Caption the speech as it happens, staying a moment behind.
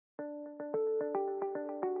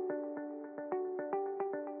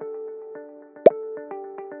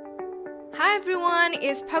Hi everyone,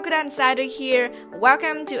 it's Polkadot Insider here.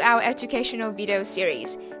 Welcome to our educational video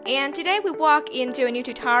series. And today we walk into a new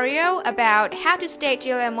tutorial about how to stake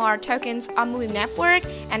GLMR tokens on Moonbeam network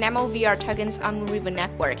and MOVR tokens on Moonriver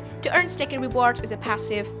network to earn staking rewards as a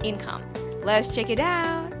passive income. Let's check it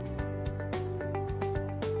out.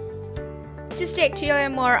 To stake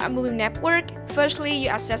GLMR on Moonbeam network, firstly you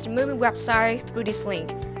access the Moonbeam website through this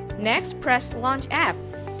link. Next, press Launch App.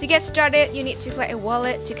 To get started, you need to select a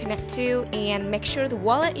wallet to connect to and make sure the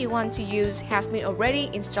wallet you want to use has been already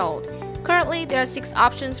installed. Currently, there are 6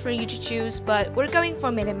 options for you to choose, but we're going for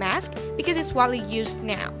Metamask because it's widely used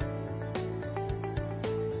now.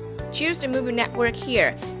 Choose the Moonbeam network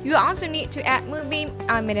here. You also need to add Moonbeam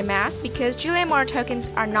on Metamask because GLMR tokens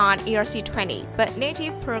are not ERC20 but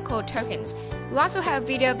native protocol tokens. We also have a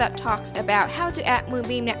video that talks about how to add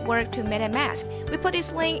Moonbeam network to Metamask. We put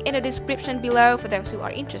this link in the description below for those who are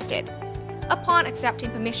interested. Upon accepting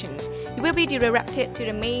permissions, you will be redirected to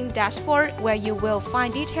the main dashboard where you will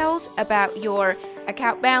find details about your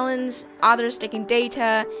account balance, other staking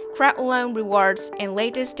data, crowd loan rewards, and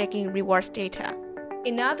latest staking rewards data.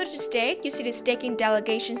 In order to stake, you see the staking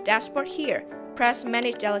delegations dashboard here. Press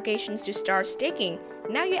Manage Delegations to start staking.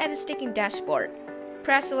 Now you're at the staking dashboard.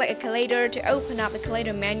 Press Select a collator to open up the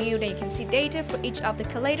collator menu, then you can see data for each of the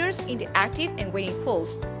collators in the active and waiting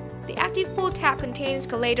pools. The active pool tab contains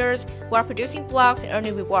collators who are producing blocks and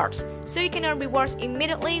earning rewards, so you can earn rewards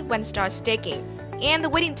immediately when start staking. And the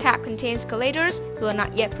waiting tab contains collators who are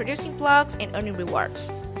not yet producing blocks and earning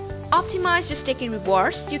rewards. Optimize your staking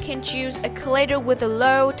rewards. You can choose a collator with a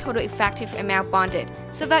low total effective amount bonded,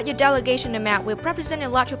 so that your delegation amount will represent a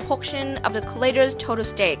larger portion of the collator's total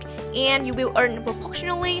stake, and you will earn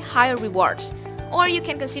proportionally higher rewards. Or you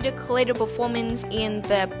can consider collator performance in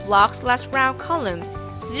the blocks last round column.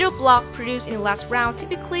 0 block produced in the last round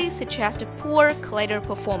typically suggests a poor collator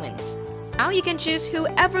performance. Now you can choose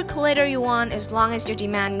whoever collator you want as long as your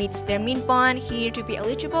demand meets their mean bond here to be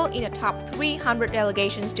eligible in the top 300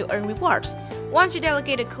 delegations to earn rewards. Once you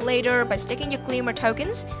delegate a collator by staking your GLMR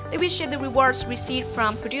tokens, they will share the rewards received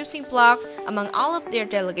from producing blocks among all of their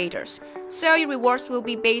delegators. So your rewards will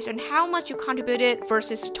be based on how much you contributed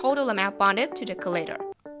versus the total amount bonded to the collator.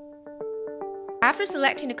 After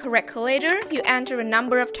selecting the correct collator, you enter a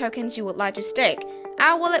number of tokens you would like to stake.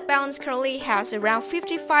 Our wallet balance currently has around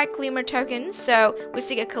 55 GLMR tokens, so we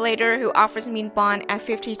seek a collator who offers mean bond at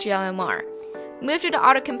 50 GLMR. Move to the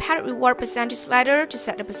auto compounded reward percentage ladder to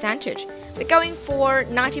set the percentage. We're going for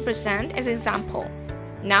 90% as an example.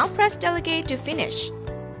 Now press Delegate to finish.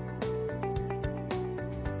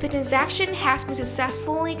 The transaction has been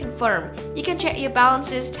successfully confirmed. You can check your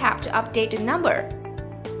balances tab to update the number.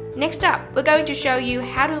 Next up, we're going to show you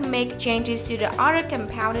how to make changes to the auto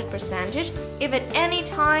compounded percentage if at any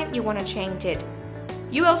time you want to change it.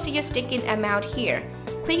 You will see your staking amount here.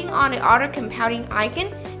 Clicking on the auto compounding icon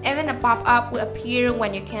and then a pop-up will appear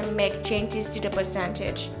when you can make changes to the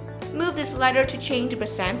percentage. Move this slider to change the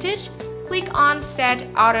percentage. Click on Set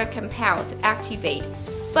Auto Compound to activate.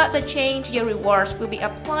 But the change to your rewards will be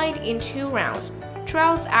applied in 2 rounds,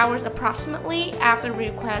 12 hours approximately after the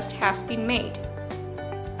request has been made.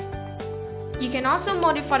 You can also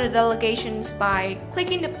modify the delegations by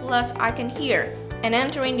clicking the plus icon here and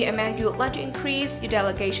entering the amount you would like to increase your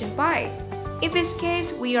delegation by. In this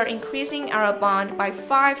case, we are increasing our bond by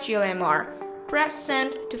 5 GLMR. Press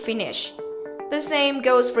Send to finish. The same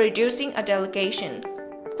goes for reducing a delegation.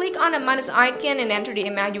 Click on the minus icon and enter the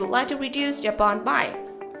amount you would like to reduce your bond by.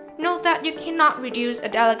 Note that you cannot reduce a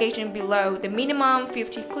delegation below the minimum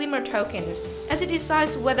 50 GLMR tokens, as it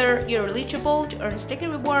decides whether you're eligible to earn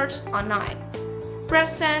staking rewards or not.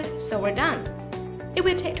 Press Send, so we're done. It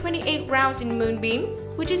will take 28 rounds in Moonbeam,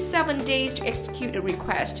 which is 7 days to execute the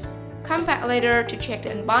request. Come back later to check the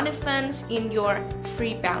unbonded funds in your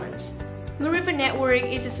free balance. Moonriver Network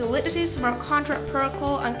is a Solidity smart contract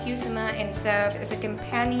protocol on Kusama and serves as a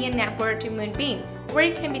companion network to Moonbeam, where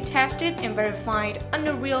it can be tested and verified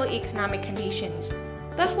under real economic conditions.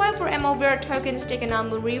 That's why for MOVR tokens taken on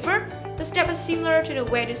Moonriver, the step is similar to the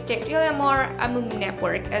way to stake GLMR on Moonbeam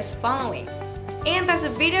network as following. And that's a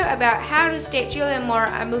video about how to stake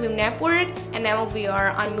GLMR on Moonbeam network and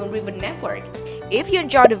MOVR on Moonriver network. If you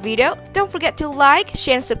enjoyed the video, don't forget to like,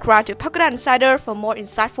 share and subscribe to Polkadot Insider for more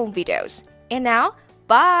insightful videos. And now,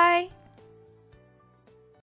 bye!